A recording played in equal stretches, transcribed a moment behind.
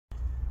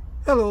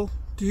Hello,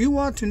 do you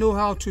want to know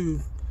how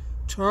to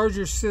charge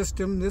your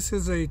system? This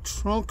is a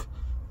trunk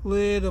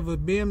lid of a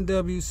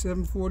BMW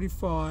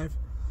 745.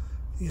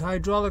 The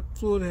hydraulic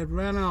fluid had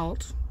ran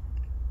out,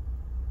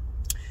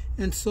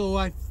 and so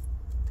I've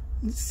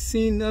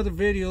seen other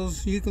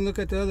videos. You can look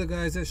at the other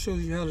guys that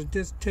shows you how to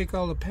just take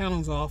all the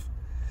panels off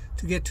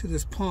to get to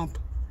this pump,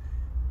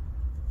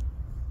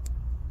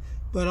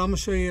 but I'm going to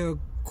show you a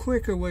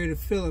quicker way to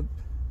fill it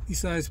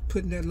besides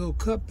putting that little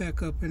cup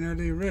back up in there,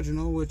 the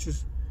original, which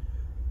is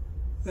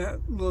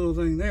that little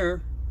thing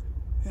there,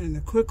 and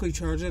to quickly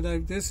charge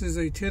it. This is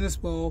a tennis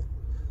ball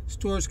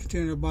storage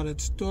container. I bought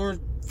it stored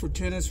for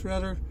tennis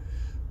rather,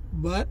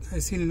 but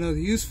I've seen another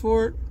use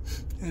for it,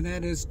 and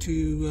that is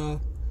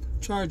to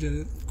charge it.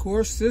 Of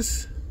course,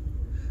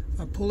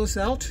 I pull this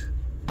out.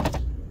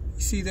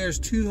 You see there's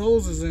two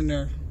hoses in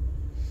there.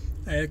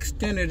 I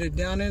extended it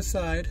down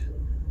inside,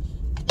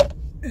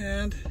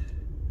 and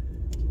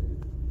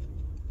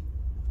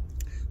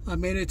I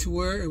made it to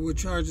where it would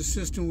charge the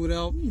system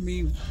without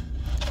me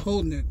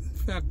holding it. In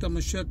fact, I'm going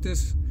to shut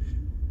this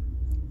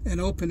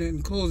and open it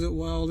and close it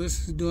while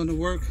this is doing the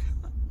work,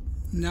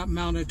 not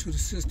mounted to the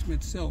system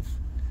itself.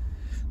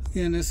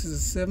 Again, this is a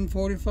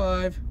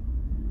 745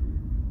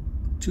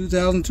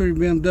 2003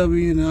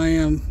 BMW, and I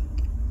am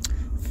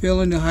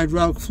filling the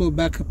hydraulic fluid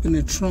back up in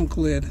the trunk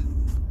lid.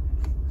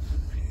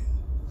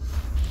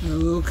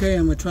 Okay,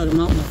 I'm going to try to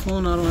mount my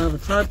phone. I don't have a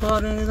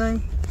tripod or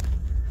anything,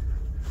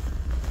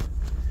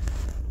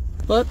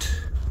 but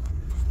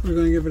we're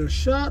going to give it a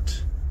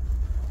shot.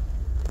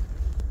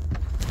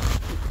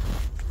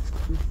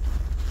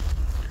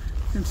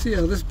 And see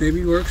how this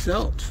baby works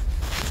out.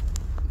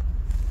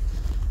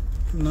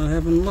 I'm not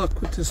having luck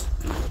with this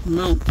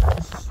mount.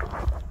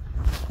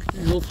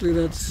 Okay, hopefully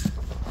you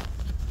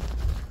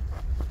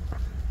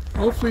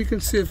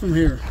can see it from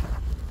here.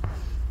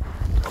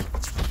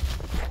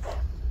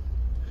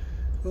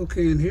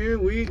 Okay, and here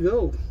we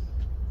go.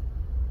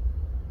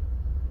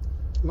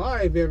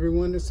 Live,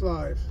 everyone, it's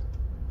live.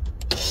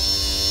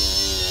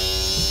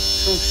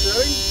 Trunk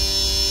shutting.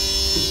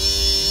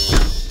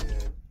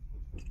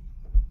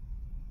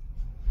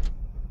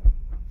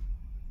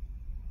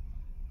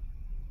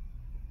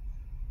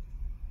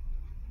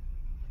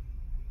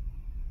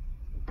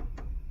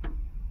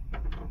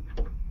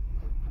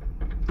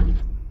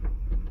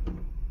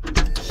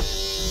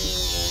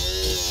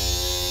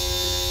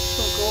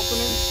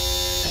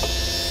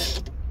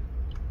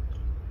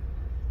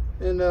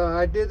 And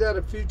I did that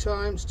a few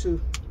times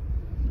to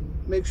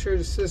make sure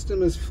the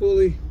system is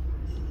fully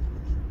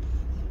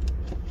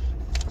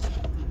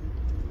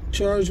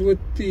charged with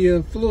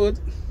the fluid.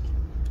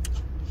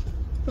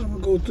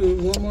 I'm going to go through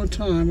it one more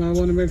time. I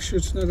want to make sure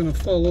it's not going to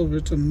fall over.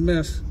 It's a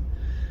mess.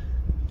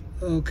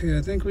 Okay,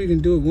 I think we can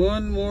do it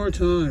one more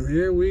time.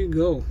 Here we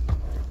go.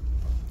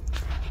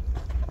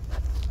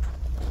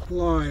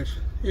 Live.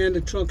 And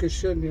the trunk is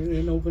shutting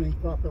and opening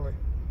properly.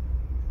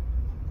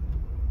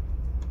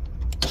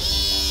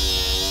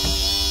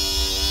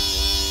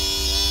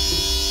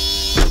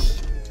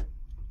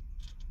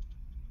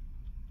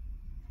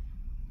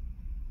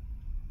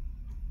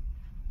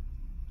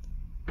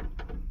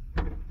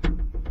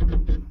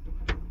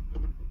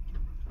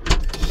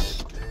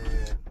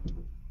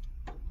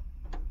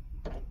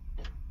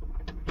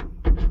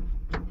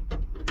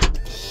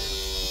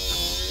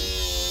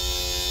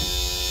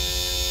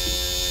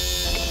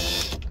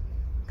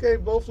 Okay,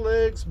 both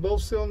legs,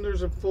 both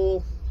cylinders are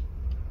full.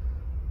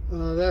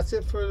 That's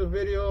it for the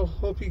video.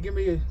 Hope you give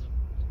me a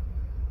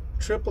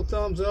triple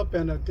thumbs up,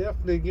 and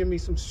definitely give me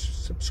some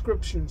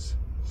subscriptions.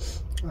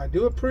 I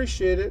do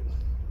appreciate it.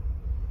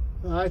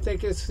 I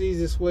think it's the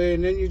easiest way.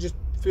 And then you just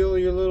fill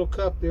your little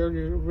cup there,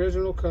 your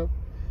original cup.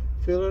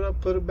 Fill it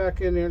up, put it back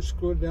in there, and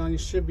screw it down. You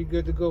should be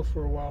good to go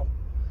for a while.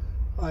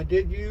 I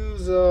did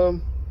use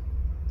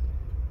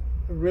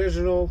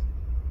original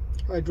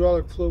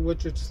hydraulic fluid,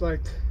 which it's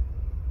like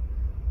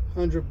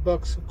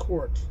 $100 a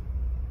quart.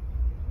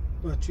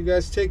 But you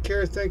guys take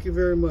care. Thank you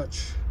very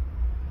much.